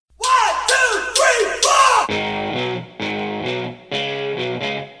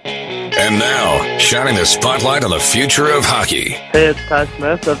shining the spotlight on the future of hockey. Hey, it's Ty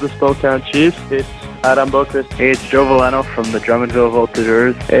Smith of the Spokane Chiefs. It's Adam Bookris. Hey, it's Joe Valeno from the Drummondville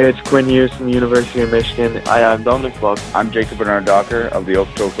Voltigeurs. Hey, it's Quinn Hughes from the University of Michigan. Hi, I'm Dominic Buck. I'm Jacob Bernard Docker of the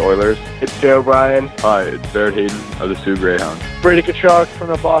Okotoks Oilers. It's Joe O'Brien. Hi, it's Barrett Hayden of the Sioux Greyhounds. Brady Kachuk from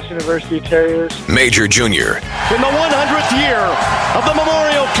the Boston University Terriers. Major Junior. In the 100th year of the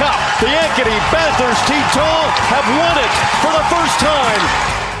Memorial Cup, the Ankeny Panthers T-Tall have won it for the first time.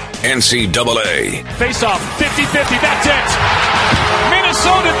 NCAA. Face-off, 50-50, that's it.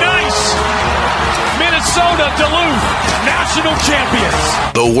 Minnesota, nice. Minnesota, Duluth, national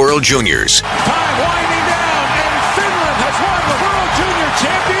champions. The World Juniors. Time winding down, and Finland has won the World Junior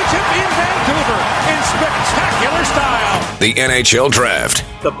Championship in Vancouver in spectacular style. The NHL Draft.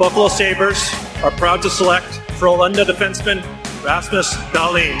 The Buffalo Sabres are proud to select Frölunda defenseman Rasmus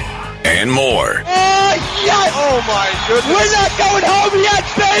Dahlin. And more. Oh my goodness. We're not going home yet,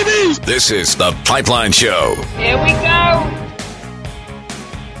 baby! This is The Pipeline Show. Here we go.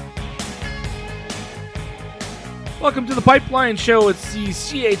 Welcome to The Pipeline Show. It's the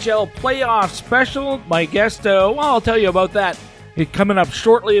CHL Playoff Special. My guest, I'll tell you about that coming up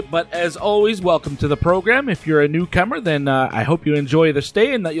shortly. But as always, welcome to the program. If you're a newcomer, then I hope you enjoy the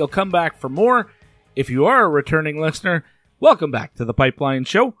stay and that you'll come back for more. If you are a returning listener, welcome back to The Pipeline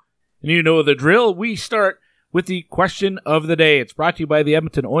Show. And you know the drill. We start with the question of the day. It's brought to you by the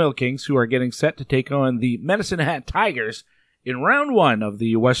Edmonton Oil Kings, who are getting set to take on the Medicine Hat Tigers in round one of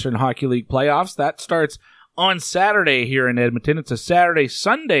the Western Hockey League playoffs. That starts on Saturday here in Edmonton. It's a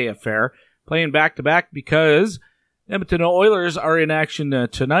Saturday-Sunday affair, playing back-to-back because Edmonton Oilers are in action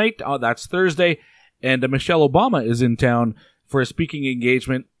tonight. That's Thursday. And Michelle Obama is in town for a speaking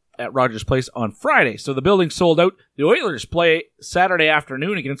engagement at Rogers Place on Friday. So the building's sold out. The Oilers play Saturday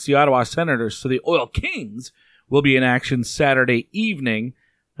afternoon against the Ottawa Senators. So the Oil Kings will be in action Saturday evening.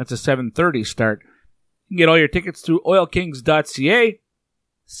 That's a 7:30 start. You can get all your tickets through oilkings.ca.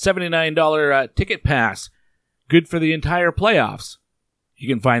 $79 ticket pass. Good for the entire playoffs. You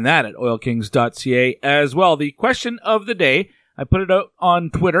can find that at oilkings.ca as well. The question of the day, I put it out on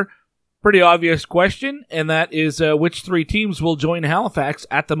Twitter. Pretty obvious question, and that is which three teams will join Halifax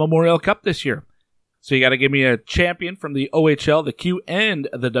at the Memorial Cup this year? So you got to give me a champion from the OHL, the Q, and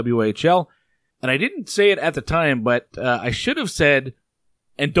the WHL. And I didn't say it at the time, but I should have said,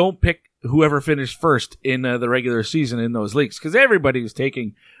 and don't pick whoever finished first in the regular season in those leagues, because everybody's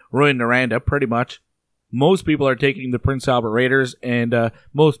taking Roy Noranda, pretty much. Most people are taking the Prince Albert Raiders, and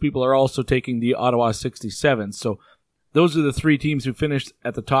most people are also taking the Ottawa 67. So those are the three teams who finished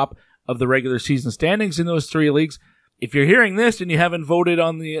at the top of the regular season standings in those three leagues. If you're hearing this and you haven't voted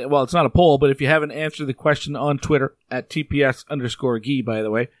on the, well, it's not a poll, but if you haven't answered the question on Twitter at TPS_Guy, by the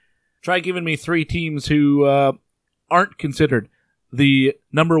way, try giving me three teams who aren't considered the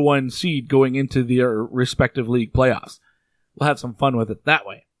number one seed going into their respective league playoffs. We'll have some fun with it that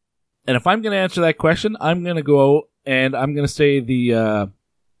way. And if I'm going to answer that question, I'm going to go and I'm going to say the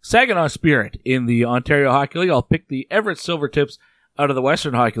Saginaw Spirit in the Ontario Hockey League. I'll pick the Everett Silvertips out of the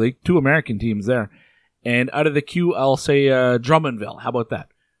Western Hockey League, two American teams there. And out of the Q, I'll say Drummondville. How about that?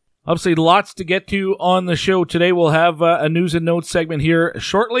 Obviously, lots to get to on the show today. We'll have a news and notes segment here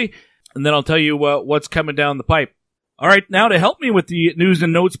shortly, and then I'll tell you what's coming down the pipe. All right, now to help me with the news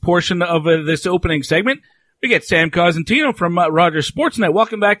and notes portion of this opening segment, we get Sam Cosentino from Rogers Sportsnet.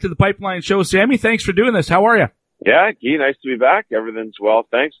 Welcome back to the Pipeline Show. Sammy, thanks for doing this. How are you? Yeah, Guy, nice to be back. Everything's well,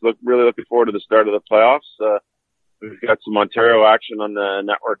 thanks. Really looking forward to the start of the playoffs. We've got some Ontario action on the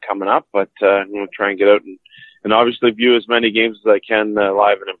network coming up, but we'll try and get out and obviously view as many games as I can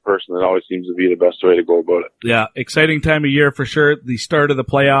live and in person. It always seems to be the best way to go about it. Yeah, exciting time of year for sure. The start of the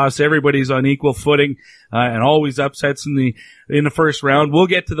playoffs, everybody's on equal footing, and always upsets in the first round. We'll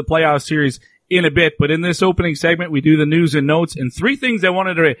get to the playoff series in a bit, but in this opening segment, we do the news and notes, and three things I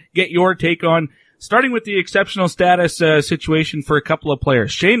wanted to get your take on, starting with the exceptional status situation for a couple of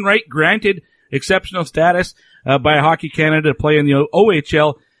players. Shane Wright granted exceptional status by Hockey Canada to play in the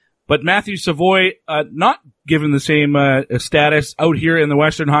OHL, but Matthew Savoy not given the same status out here in the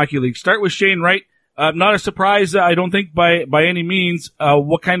Western Hockey League. Start with Shane Wright. Not a surprise, I don't think, by any means.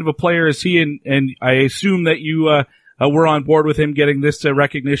 What kind of a player is he? And I assume that you were on board with him getting this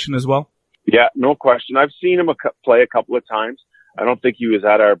recognition as well. Yeah, no question. I've seen him play a couple of times. I don't think he was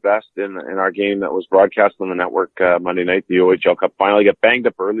at our best in our game that was broadcast on the network Monday night, the OHL Cup final. He got banged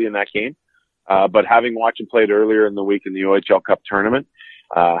up early in that game. But having watched him played earlier in the week in the OHL Cup tournament,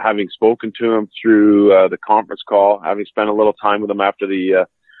 having spoken to him through the conference call, having spent a little time with him after the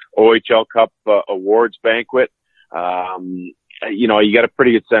OHL Cup awards banquet, you get a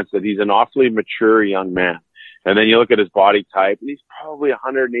pretty good sense that he's an awfully mature young man. And then you look at his body type, and he's probably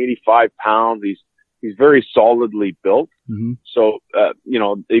 185 pounds. He's He's very solidly built. Mm-hmm. So,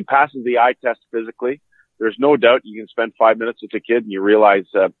 he passes the eye test physically. There's no doubt you can spend 5 minutes with a kid and you realize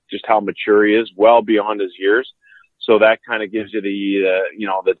just how mature he is, well beyond his years. So that kind of gives you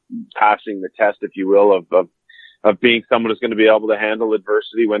the passing the test, if you will, of being someone who's going to be able to handle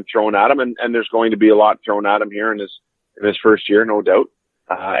adversity when thrown at him. And there's going to be a lot thrown at him here in his first year, no doubt.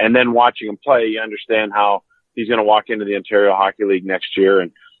 And then watching him play, you understand how he's going to walk into the Ontario Hockey League next year.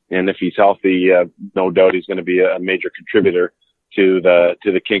 And if he's healthy, no doubt he's going to be a major contributor to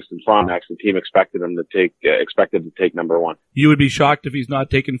the Kingston Frontenacs. The team expected to take number one. You would be shocked if he's not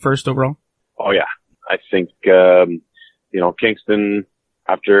taken first overall? Oh yeah. I think, Kingston,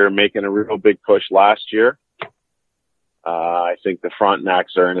 after making a real big push last year, I think the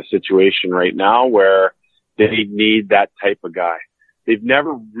Frontenacs are in a situation right now where they need that type of guy. They've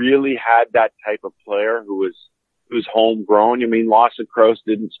never really had that type of player who's homegrown. I mean, Lawson Krause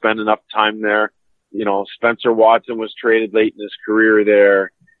didn't spend enough time there. Spencer Watson was traded late in his career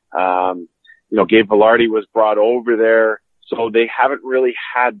there. Gabe Velarde was brought over there. So they haven't really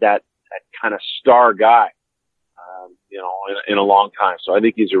had that kind of star guy, in a long time. So I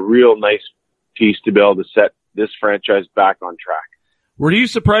think he's a real nice piece to be able to set this franchise back on track. Were you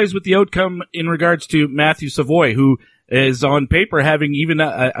surprised with the outcome in regards to Matthew Savoy, who is on paper having even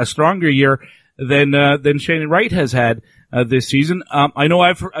a stronger year than Shane Wright has had this season? I know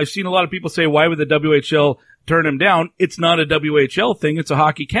I've seen a lot of people say, why would the WHL turn him down? It's not a WHL thing. It's a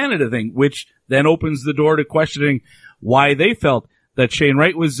Hockey Canada thing, which then opens the door to questioning why they felt that Shane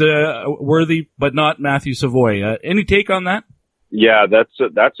Wright was worthy, but not Matthew Savoy. Any take on that? Yeah,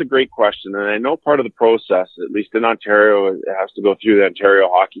 that's a great question. And I know part of the process, at least in Ontario, it has to go through the Ontario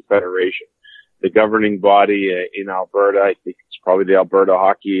Hockey Federation. The governing body in Alberta, I think it's probably the Alberta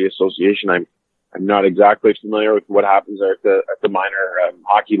Hockey Association. I'm not exactly familiar with what happens there at the minor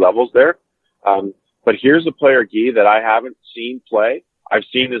hockey levels there. But here's a player, Guy, that I haven't seen play. I've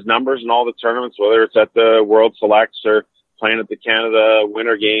seen his numbers in all the tournaments, whether it's at the World Selects or playing at the Canada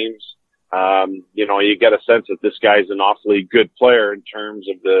Winter Games. You get a sense that this guy's an awfully good player in terms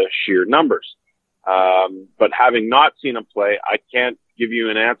of the sheer numbers. But having not seen him play, I can't give you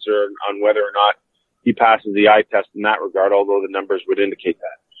an answer on whether or not he passes the eye test in that regard, although the numbers would indicate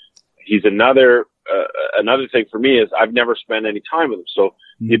that. He's another thing for me is I've never spent any time with him. So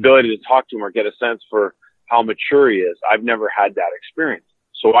the ability to talk to him or get a sense for how mature he is, I've never had that experience.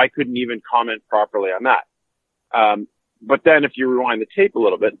 So I couldn't even comment properly on that. But then if you rewind the tape a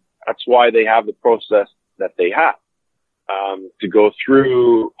little bit, that's why they have the process that they have, to go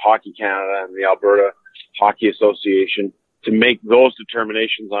through Hockey Canada and the Alberta Hockey Association to make those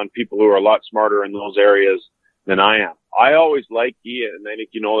determinations on people who are a lot smarter in those areas than I am. I always like Ian, and I think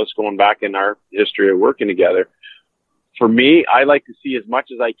you know this going back in our history of working together. For me, I like to see as much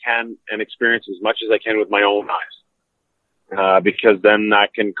as I can and experience as much as I can with my own eyes, because then I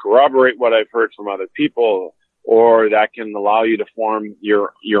can corroborate what I've heard from other people, or that can allow you to form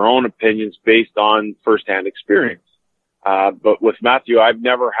your own opinions based on firsthand experience. But with Matthew, I've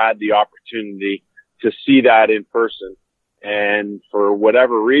never had the opportunity to see that in person. And for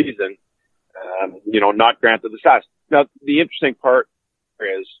whatever reason, not granted the status. Now, the interesting part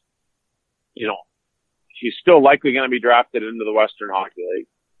is, he's still likely going to be drafted into the Western Hockey League.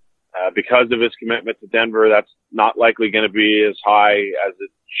 Because of his commitment to Denver, that's not likely going to be as high as it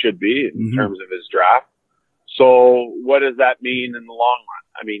should be in terms of his draft. So what does that mean in the long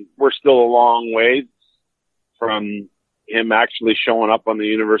run? I mean, we're still a long ways from him actually showing up on the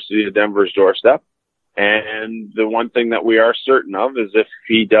University of Denver's doorstep. And the one thing that we are certain of is if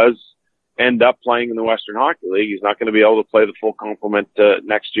he does end up playing in the Western Hockey League, he's not going to be able to play the full complement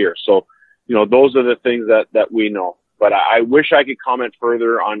next year. So, those are the things that we know. But I wish I could comment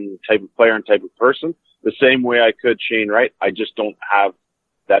further on type of player and type of person the same way I could Shane Wright. I just don't have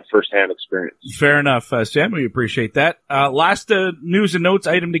that firsthand experience. Fair enough, Sam. We appreciate that. Last news and notes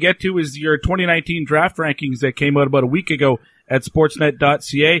item to get to is your 2019 draft rankings that came out about a week ago at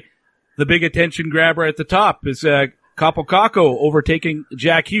sportsnet.ca. The big attention grabber at the top is Kaapo Kakko overtaking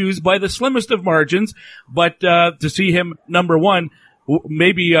Jack Hughes by the slimmest of margins, but to see him number one,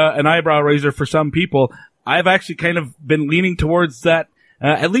 maybe an eyebrow raiser for some people. I've actually kind of been leaning towards that,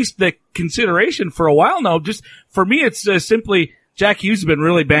 at least the consideration for a while now. Just for me, it's simply Jack Hughes has been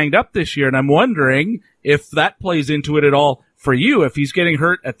really banged up this year, and I'm wondering if that plays into it at all for you. If he's getting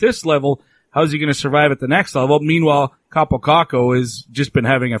hurt at this level, how's he going to survive at the next level? Meanwhile, Kaapo Kakko has just been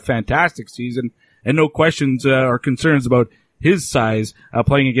having a fantastic season, and no questions or concerns about his size,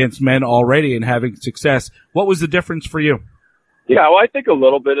 playing against men already and having success. What was the difference for you? Yeah, well, I think a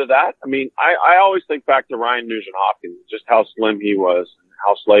little bit of that. I mean, I always think back to Ryan Nugent-Hopkins, just how slim he was, and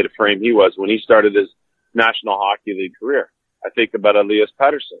how slight a frame he was when he started his National Hockey League career. I think about Elias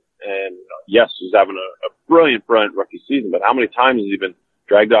Pettersson, and yes, he's having a brilliant rookie season, but how many times has he been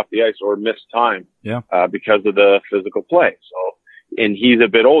dragged off the ice or missed time because of the physical play? So, and he's a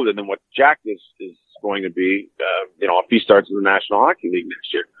bit older than what Jack is going to be, if he starts in the National Hockey League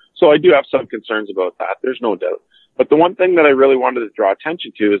next year. So I do have some concerns about that. There's no doubt. But the one thing that I really wanted to draw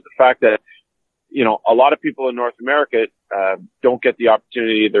attention to is the fact that, a lot of people in North America don't get the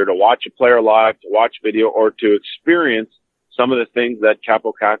opportunity either to watch a player live, to watch video, or to experience some of the things that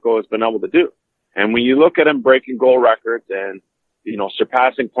Kaapo Kakko has been able to do. And when you look at him breaking goal records and,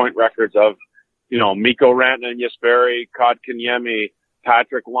 surpassing point records of, Mikko Rantanen, Jesperi, Kotkaniemi,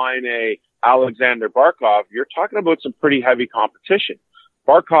 Patrick Laine, Alexander Barkov, you're talking about some pretty heavy competition.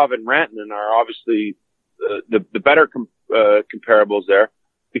 Barkov and Rantanen are obviously the better comparables there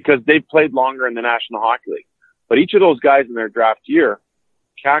because they've played longer in the National Hockey League. But each of those guys in their draft year,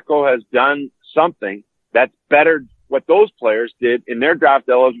 Kakko has done something that's better what those players did in their draft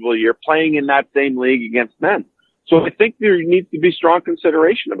eligible year playing in that same league against men. So I think there needs to be strong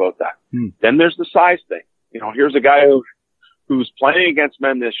consideration about that. Then there's the size thing. Here's a guy who's playing against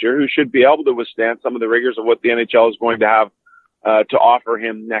men this year who should be able to withstand some of the rigors of what the NHL is going to have to offer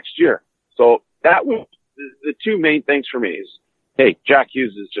him next year. So that was the two main things for me is, hey, Jack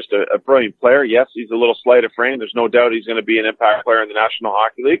Hughes is just a brilliant player. Yes, he's a little slight of frame. There's no doubt he's going to be an impact player in the National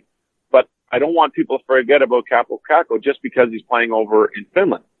Hockey League. But I don't want people to forget about Kaapo Kakko just because he's playing over in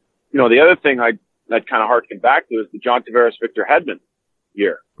Finland. The other thing I'd kind of harken back to is the John Tavares, Victor Hedman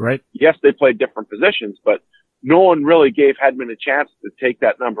year. Right. Yes, they played different positions, but no one really gave Hedman a chance to take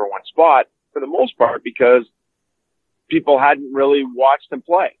that number one spot for the most part because people hadn't really watched him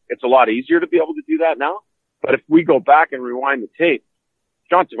play. It's a lot easier to be able to do that now. But if we go back and rewind the tape,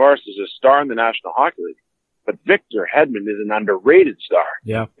 John Tavares is a star in the National Hockey League, but Victor Hedman is an underrated star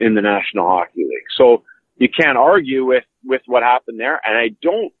in the National Hockey League. So you can't argue with what happened there. And I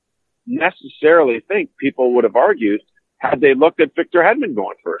don't necessarily think people would have argued had they looked at Victor Hedman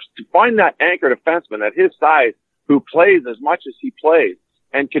going first. To find that anchor defenseman at his size who plays as much as he plays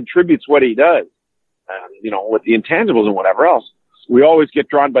and contributes what he does, with the intangibles and whatever else, we always get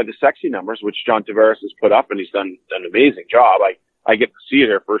drawn by the sexy numbers, which John Tavares has put up, and he's done an amazing job. I get to see it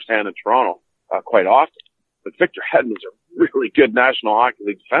here firsthand in Toronto quite often. But Victor Hedman's a really good National Hockey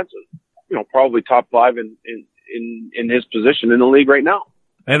League defenseman, probably top 5 in his position in the league right now.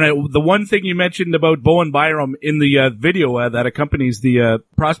 And the one thing you mentioned about Bowen Byram in the video that accompanies the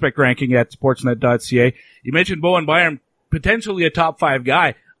prospect ranking at sportsnet.ca, you mentioned Bowen Byram, potentially a top 5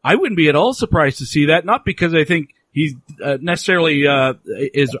 guy. I wouldn't be at all surprised to see that, not because I think he's necessarily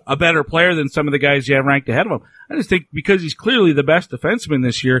is a better player than some of the guys you have ranked ahead of him. I just think because he's clearly the best defenseman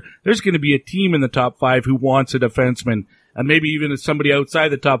this year, there's going to be a team in the top 5 who wants a defenseman, and maybe even somebody outside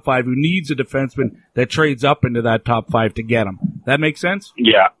the top 5 who needs a defenseman that trades up into that top 5 to get him. That makes sense?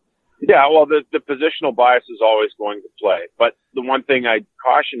 Yeah. Yeah, well, the positional bias is always going to play. But the one thing I'd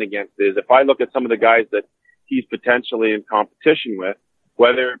caution against is if I look at some of the guys that he's potentially in competition with,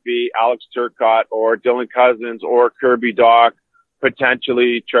 whether it be Alex Turcotte or Dylan Cousins or Kirby Dach,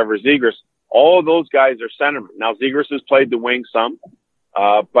 potentially Trevor Zegras, all of those guys are centermen. Now, Zegras has played the wing some,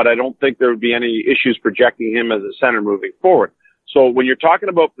 but I don't think there would be any issues projecting him as a center moving forward. So when you're talking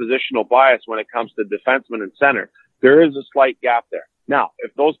about positional bias when it comes to defenseman and center, there is a slight gap there. Now,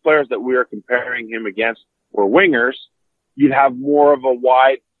 if those players that we are comparing him against were wingers, you'd have more of a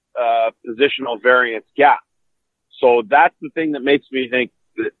wide positional variance gap. So that's the thing that makes me think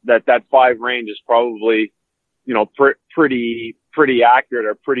that 5 range is probably, pretty accurate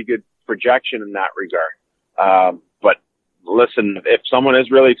or pretty good projection in that regard. But listen, if someone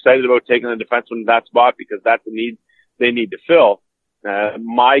is really excited about taking a defenseman in that spot because that's a need they need to fill,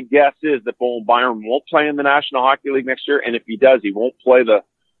 my guess is that Bowen Byram won't play in the National Hockey League next year. And if he does, he won't play the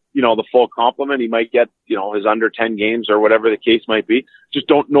full complement. He might get, his under 10 games or whatever the case might be. Just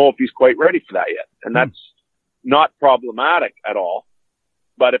don't know if he's quite ready for that yet. And that's not problematic at all.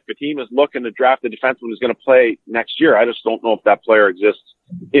 But if the team is looking to draft a defenseman who's going to play next year, I just don't know if that player exists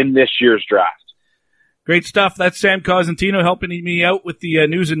in this year's draft. Great stuff. That's Sam Cosentino helping me out with the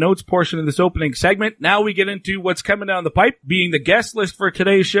news and notes portion of this opening segment. Now we get into what's coming down the pipe, being the guest list for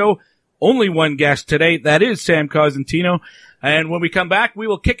today's show. Only one guest today. That is Sam Cosentino. And when we come back, we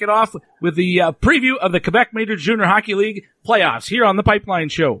will kick it off with the preview of the Quebec Major Junior Hockey League playoffs here on the Pipeline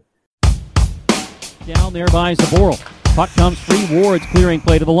Show. Down there by Zaboral. Puck comes free. Ward's clearing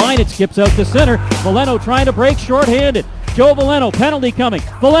play to the line. It skips out to center. Valeno trying to break shorthanded. Joe Valeno, penalty coming.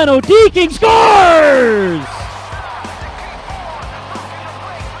 Valeno deking, scores!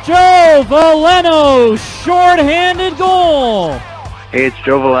 Joe Valeno, short-handed goal. Hey, it's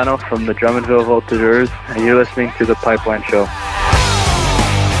Joe Valeno from the Drummondville Voltigeurs, and you're listening to The Pipeline Show.